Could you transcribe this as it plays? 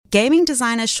Gaming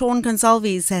designer Sean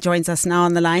Goncalves joins us now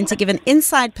on the line to give an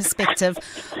inside perspective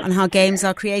on how games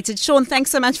are created. Sean, thanks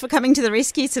so much for coming to the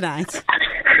rescue tonight.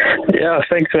 Yeah,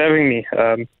 thanks for having me.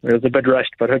 It was a bit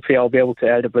rushed, but hopefully I'll be able to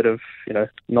add a bit of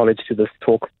knowledge to this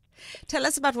talk. Tell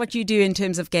us about what you do in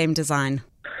terms of game design.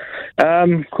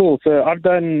 Cool. So I've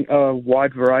done a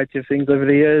wide variety of things over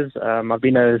the years. I've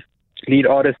been a lead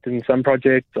artist in some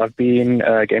projects. I've been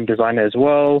a game designer as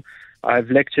well.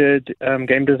 I've lectured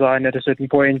game design at a certain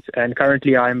point, and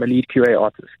currently I'm a lead QA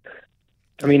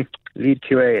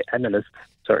analyst,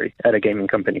 at a gaming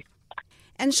company.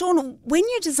 And Sean, when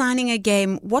you're designing a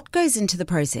game, what goes into the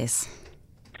process?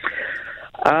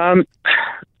 So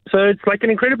it's like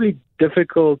an incredibly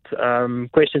difficult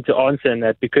question to answer in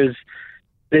that, because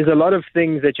there's a lot of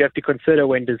things that you have to consider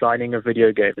when designing a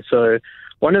video game. So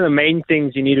one of the main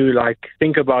things you need to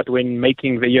think about when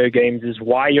making video games is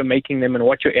why you're making them and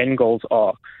what your end goals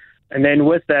are. And then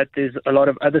with that, there's a lot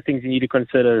of other things you need to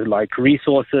consider, like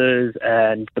resources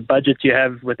and the budget you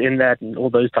have within that and all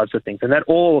those types of things. And that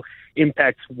all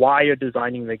impacts why you're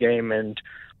designing the game and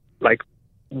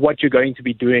what you're going to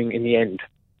be doing in the end,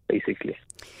 basically.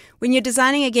 When you're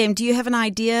designing a game, do you have an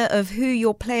idea of who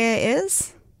your player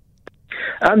is?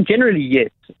 Generally, yes.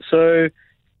 So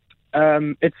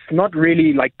it's not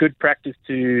really good practice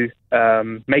to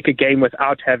make a game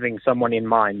without having someone in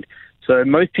mind. So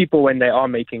most people, when they are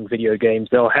making video games,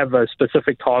 they'll have a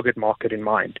specific target market in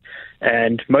mind.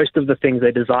 And most of the things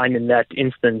they design in that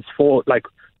instance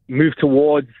move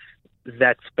towards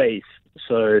that space.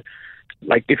 So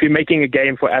if you're making a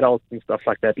game for adults and stuff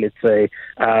like that, let's say,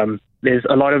 there's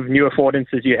a lot of new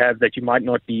affordances you have that you might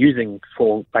not be using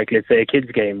for, let's say, a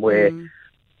kid's game where...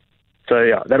 So,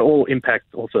 yeah, that all impacts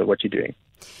also what you're doing.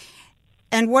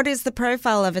 And what is the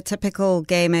profile of a typical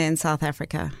gamer in South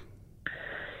Africa?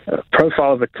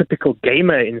 Profile of a typical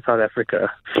gamer in South Africa?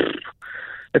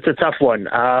 It's a tough one.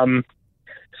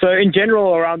 So, in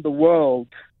general, around the world,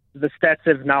 the stats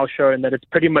have now shown that it's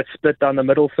pretty much split down the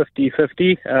middle,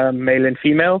 50-50, male and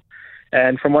female.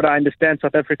 And from what I understand,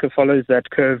 South Africa follows that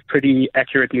curve pretty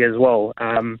accurately as well.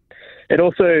 It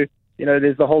also...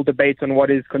 there's the whole debate on what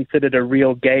is considered a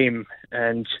real game.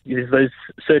 And there's those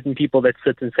certain people that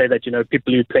sit and say that,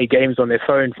 people who play games on their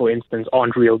phone, for instance,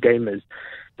 aren't real gamers.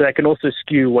 So that can also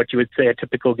skew what you would say a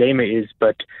typical gamer is.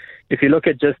 But if you look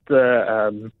at just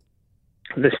the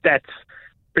stats,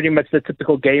 pretty much the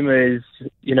typical gamer is,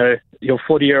 your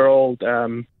 40-year-old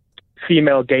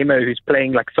female gamer who's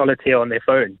playing solitaire on their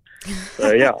phone.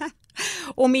 So, yeah.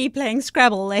 Or me playing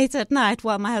Scrabble late at night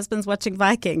while my husband's watching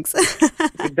Vikings.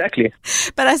 Exactly.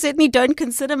 But I certainly don't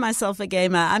consider myself a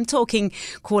gamer. I'm talking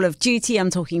Call of Duty, I'm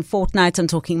talking Fortnite, I'm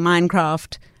talking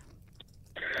Minecraft.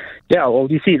 Yeah, well,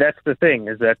 you see, that's the thing,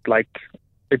 is that,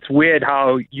 it's weird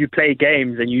how you play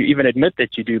games and you even admit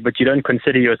that you do, but you don't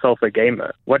consider yourself a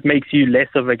gamer. What makes you less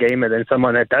of a gamer than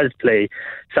someone that does play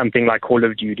something like Call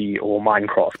of Duty or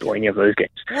Minecraft or any of those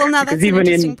games? Well, now that's an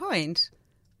interesting point.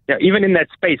 Yeah, even in that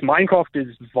space, Minecraft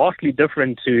is vastly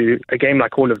different to a game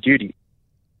like Call of Duty.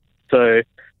 So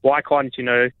why can't,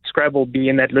 Scrabble be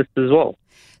in that list as well?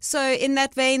 So in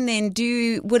that vein then,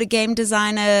 would a game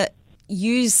designer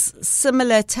use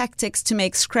similar tactics to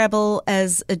make Scrabble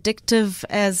as addictive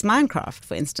as Minecraft,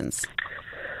 for instance?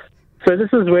 So this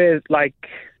is where,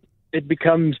 it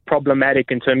becomes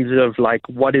problematic in terms of,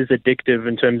 what is addictive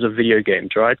in terms of video games,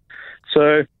 right?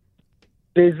 So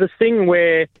there's this thing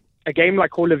where a game like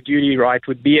Call of Duty, right,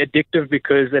 would be addictive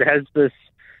because it has this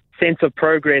sense of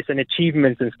progress and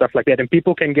achievements and stuff like that. And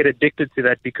people can get addicted to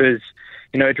that because,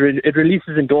 it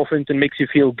releases endorphins and makes you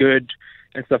feel good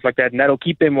and stuff like that. And that'll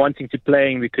keep them wanting to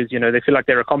playing because, they feel like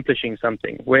they're accomplishing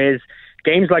something. Whereas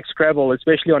games like Scrabble,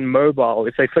 especially on mobile,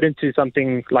 if they fit into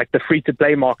something like the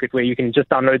free-to-play market where you can just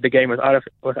download the game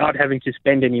without having to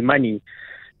spend any money,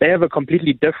 they have a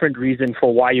completely different reason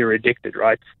for why you're addicted,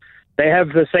 right? They have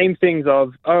the same things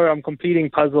of, I'm completing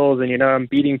puzzles and, I'm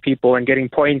beating people and getting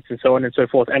points and so on and so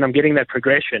forth, and I'm getting that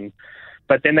progression.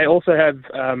 But then they also have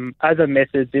other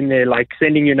methods in there, like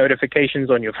sending you notifications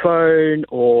on your phone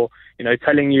or,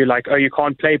 telling you you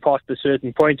can't play past a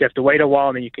certain point, you have to wait a while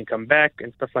and then you can come back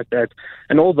and stuff like that.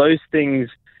 And all those things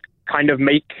kind of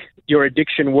make your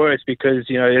addiction worse because,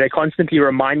 they're constantly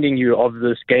reminding you of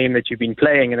this game that you've been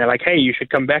playing and they're like, hey, you should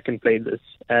come back and play this.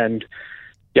 And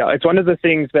yeah, it's one of the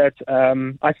things that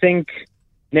I think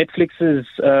Netflix's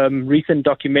recent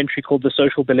documentary called The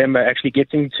Social Dilemma actually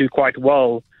gets into quite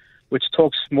well, which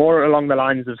talks more along the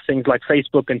lines of things like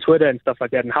Facebook and Twitter and stuff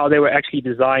like that, and how they were actually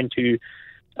designed to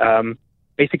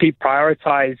basically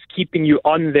prioritize keeping you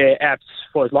on their apps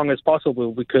for as long as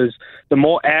possible, because the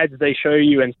more ads they show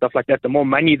you and stuff like that, the more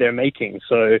money they're making.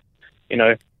 So,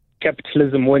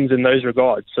 capitalism wins in those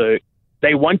regards. So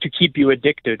they want to keep you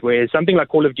addicted, whereas something like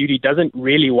Call of Duty doesn't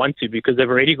really want to, because they've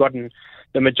already gotten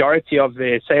the majority of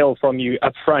their sale from you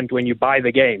up front when you buy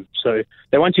the game. So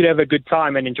they want you to have a good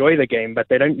time and enjoy the game, but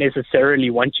they don't necessarily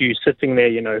want you sitting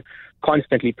there,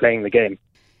 constantly playing the game.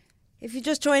 If you're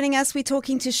just joining us, we're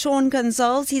talking to Sean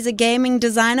Goncalves. He's a gaming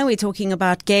designer. We're talking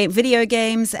about video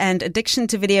games and addiction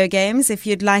to video games. If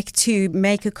you'd like to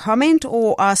make a comment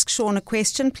or ask Sean a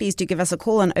question, please do give us a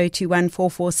call on 021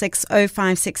 446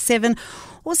 0567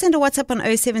 or send a WhatsApp on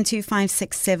 072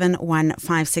 567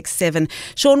 1567.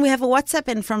 Sean, we have a WhatsApp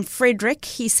in from Frederick.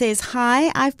 He says,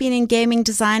 "Hi, I've been in gaming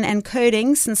design and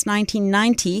coding since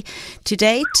 1990. To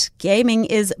date, gaming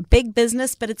is big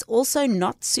business, but it's also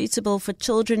not suitable for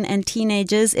children and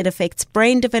teenagers. It affects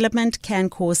brain development, can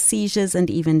cause seizures and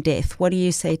even death." What do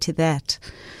you say to that?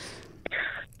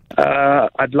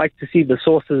 I'd like to see the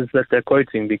sources that they're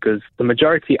quoting, because the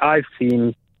majority I've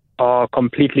seen are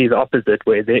completely the opposite,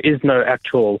 where there is no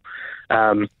actual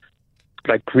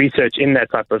research in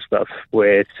that type of stuff,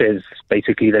 where it says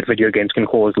basically that video games can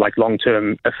cause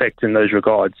long-term effects in those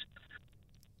regards.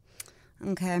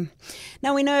 Okay.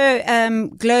 Now, we know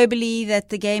globally that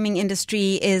the gaming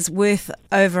industry is worth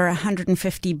over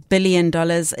 $150 billion.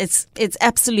 It's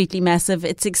absolutely massive.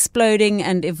 It's exploding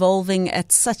and evolving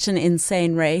at such an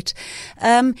insane rate.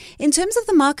 In terms of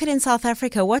the market in South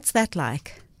Africa, what's that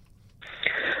like?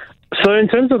 So in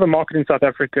terms of the market in South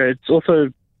Africa, it's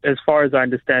also, as far as I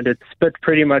understand it, split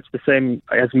pretty much the same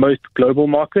as most global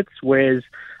markets, whereas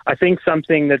I think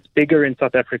something that's bigger in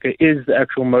South Africa is the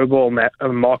actual mobile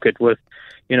market, with,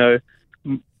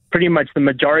 pretty much the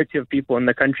majority of people in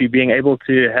the country being able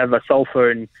to have a cell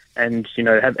phone and,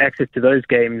 have access to those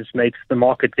games makes the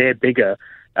market there bigger.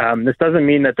 This doesn't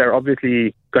mean that they're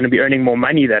obviously going to be earning more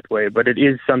money that way, but it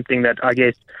is something that I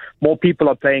guess more people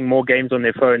are playing more games on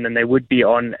their phone than they would be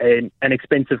on an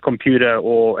expensive computer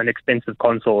or an expensive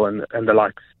console and the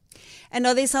likes. And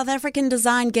are there South African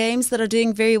designed games that are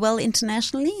doing very well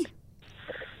internationally?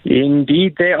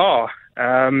 Indeed, there are.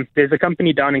 There's a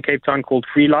company down in Cape Town called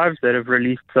Free Lives that have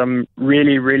released some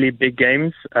really, really big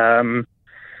games.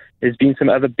 There's been some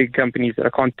other big companies that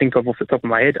I can't think of off the top of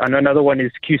my head. I know another one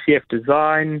is QCF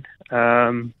Design.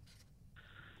 I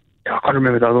can't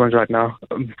remember the other ones right now.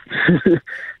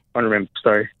 I don't remember,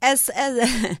 sorry. As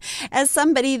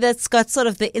somebody that's got sort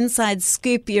of the inside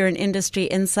scoop, you're an industry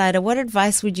insider, what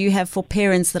advice would you have for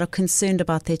parents that are concerned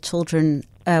about their children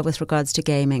with regards to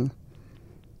gaming?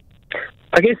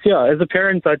 I guess, as a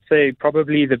parent, I'd say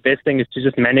probably the best thing is to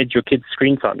just manage your kids'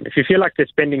 screen time. If you feel like they're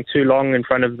spending too long in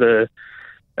front of the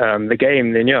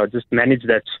game, then just manage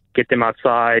that. Get them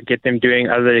outside, get them doing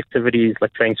other activities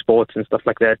like playing sports and stuff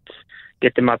like that.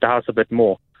 Get them out the house a bit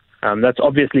more. That's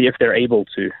obviously if they're able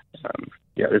to.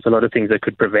 There's a lot of things that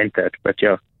could prevent that, but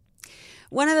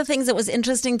One of the things that was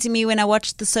interesting to me when I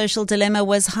watched The Social Dilemma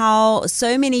was how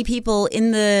so many people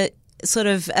in the sort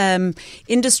of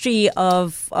industry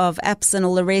of apps and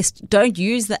all the rest don't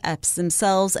use the apps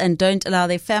themselves and don't allow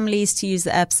their families to use the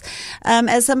apps.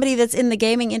 As somebody that's in the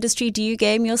gaming industry, do you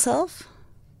game yourself?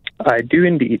 I do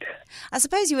indeed. I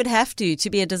suppose you would have to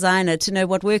be a designer to know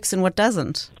what works and what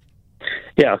doesn't.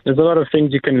 Yeah, there's a lot of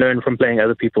things you can learn from playing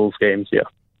other people's games,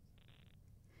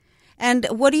 And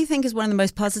what do you think is one of the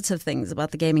most positive things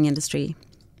about the gaming industry?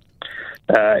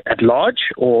 At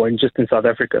large, or just in South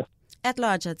Africa? At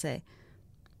large, I'd say.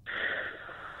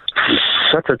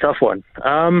 That's a tough one.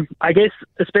 I guess,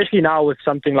 especially now with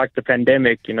something like the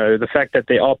pandemic, the fact that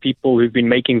there are people who've been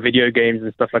making video games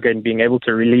and stuff like that and being able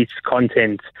to release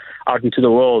content out into the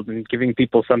world and giving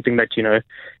people something that,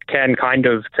 can kind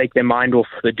of take their mind off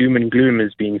the doom and gloom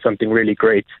as being something really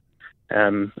great.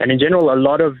 And in general, a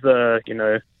lot of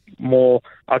the, more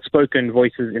outspoken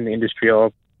voices in the industry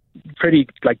are pretty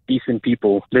decent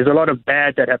people. There's a lot of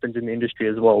bad that happens in the industry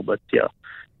as well, but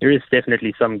there is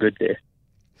definitely some good there.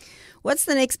 What's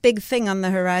the next big thing on the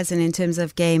horizon in terms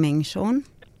of gaming, Sean?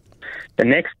 The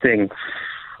next thing,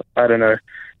 I don't know.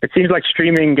 It seems like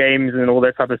streaming games and all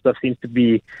that type of stuff seems to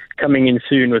be coming in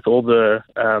soon with all the,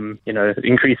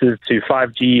 increases to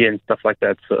 5G and stuff like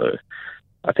that. So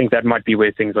I think that might be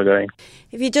where things are going.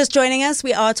 If you're just joining us,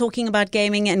 we are talking about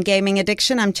gaming and gaming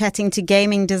addiction. I'm chatting to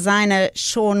gaming designer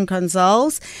Sean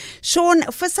Goncalves. Sean,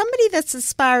 for somebody that's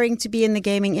aspiring to be in the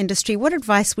gaming industry, what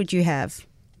advice would you have?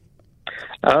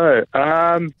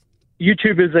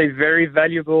 YouTube is a very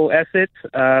valuable asset.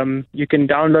 You can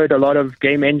download a lot of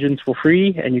game engines for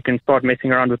free, and you can start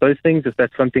messing around with those things if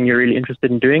that's something you're really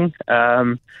interested in doing.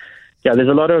 yeah, there's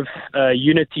a lot of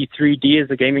Unity 3D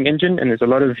as a gaming engine, and there's a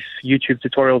lot of YouTube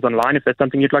tutorials online if that's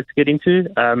something you'd like to get into.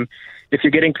 If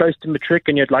you're getting close to matric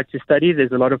and you'd like to study,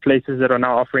 there's a lot of places that are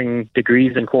now offering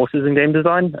degrees and courses in game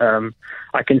design.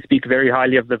 I can speak very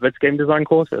highly of the WITS game design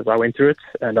course as I went through it,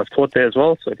 and I've taught there as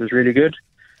well, so it was really good.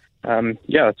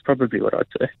 Yeah, that's probably what I'd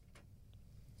say.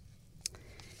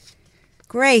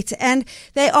 Great. And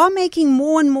they are making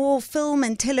more and more film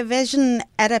and television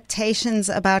adaptations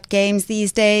about games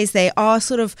these days. They are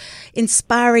sort of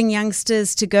inspiring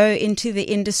youngsters to go into the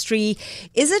industry.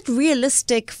 Is it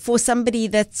realistic for somebody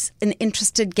that's an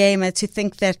interested gamer to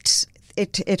think that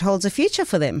it holds a future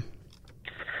for them?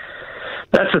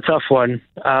 That's a tough one.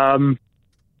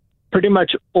 Pretty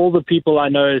much all the people I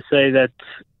know say that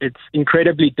it's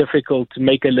incredibly difficult to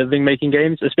make a living making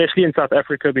games, especially in South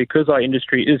Africa because our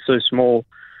industry is so small.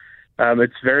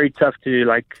 It's very tough to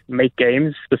make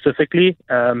games specifically.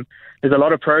 There's a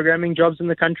lot of programming jobs in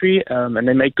the country, and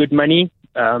they make good money.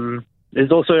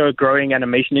 There's also a growing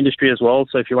animation industry as well.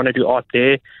 So if you want to do art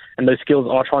there, and those skills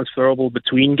are transferable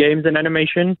between games and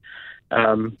animation.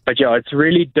 But yeah, it's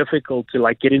really difficult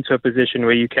to get into a position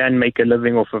where you can make a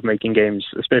living off of making games,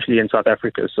 especially in South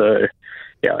Africa. So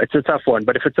yeah, it's a tough one.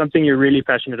 But if it's something you're really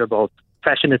passionate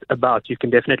about, you can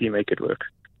definitely make it work.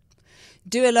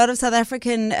 Do a lot of South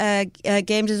African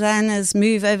game designers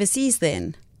move overseas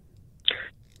then?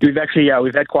 We've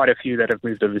had quite a few that have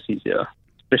moved overseas, yeah,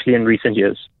 especially in recent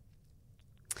years.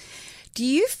 Do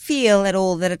you feel at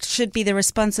all that it should be the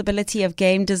responsibility of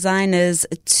game designers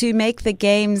to make the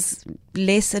games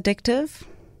less addictive?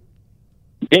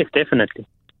 Yes, definitely.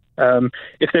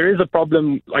 If there is a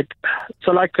problem, like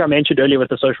I mentioned earlier with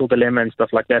the social dilemma and stuff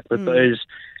like that, with those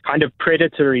kind of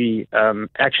predatory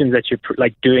actions that you're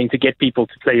doing to get people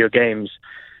to play your games,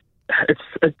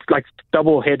 it's like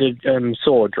double-headed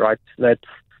sword, right? That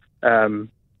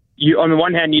you on the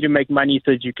one hand need to make money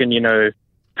so that you can,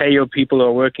 pay your people who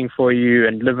are working for you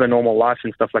and live a normal life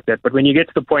and stuff like that. But when you get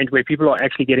to the point where people are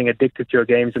actually getting addicted to your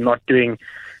games and not doing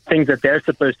things that they're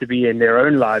supposed to be in their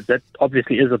own lives, that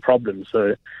obviously is a problem.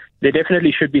 So there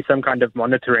definitely should be some kind of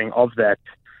monitoring of that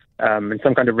and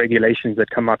some kind of regulations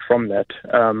that come out from that.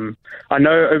 I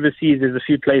know overseas there's a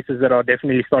few places that are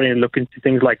definitely starting to look into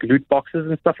things like loot boxes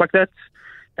and stuff like that,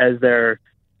 as they're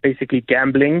basically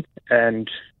gambling. And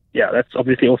yeah, that's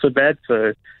obviously also bad.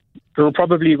 So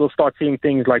we'll start seeing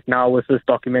things like now with this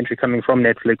documentary coming from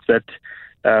Netflix that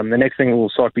the next thing will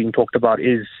start being talked about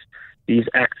is these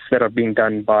acts that are being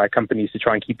done by companies to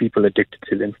try and keep people addicted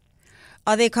to them.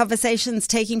 Are there conversations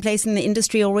taking place in the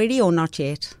industry already or not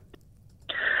yet?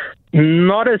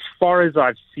 Not as far as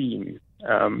I've seen.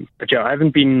 But yeah, I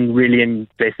haven't been really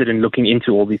invested in looking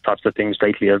into all these types of things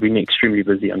lately. I've been extremely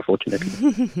busy,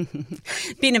 unfortunately.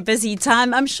 Been a busy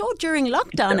time. I'm sure during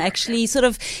lockdown, actually, sort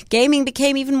of gaming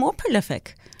became even more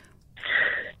prolific.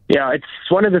 Yeah, it's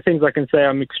one of the things I can say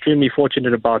I'm extremely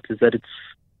fortunate about is that it's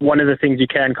one of the things you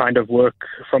can kind of work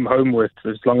from home with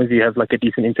as long as you have a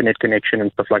decent internet connection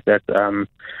and stuff like that.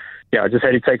 I just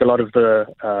had to take a lot of the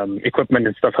equipment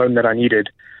and stuff home that I needed.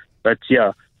 But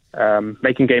yeah,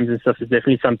 making games and stuff is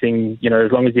definitely something,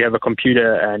 as long as you have a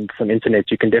computer and some internet,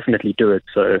 you can definitely do it.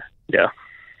 So, yeah.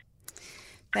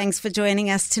 Thanks for joining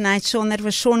us tonight, Sean. That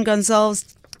was Sean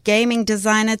Goncalves, gaming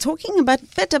designer, talking a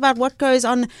bit about what goes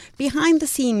on behind the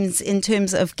scenes in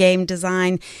terms of game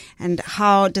design and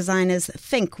how designers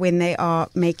think when they are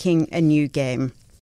making a new game.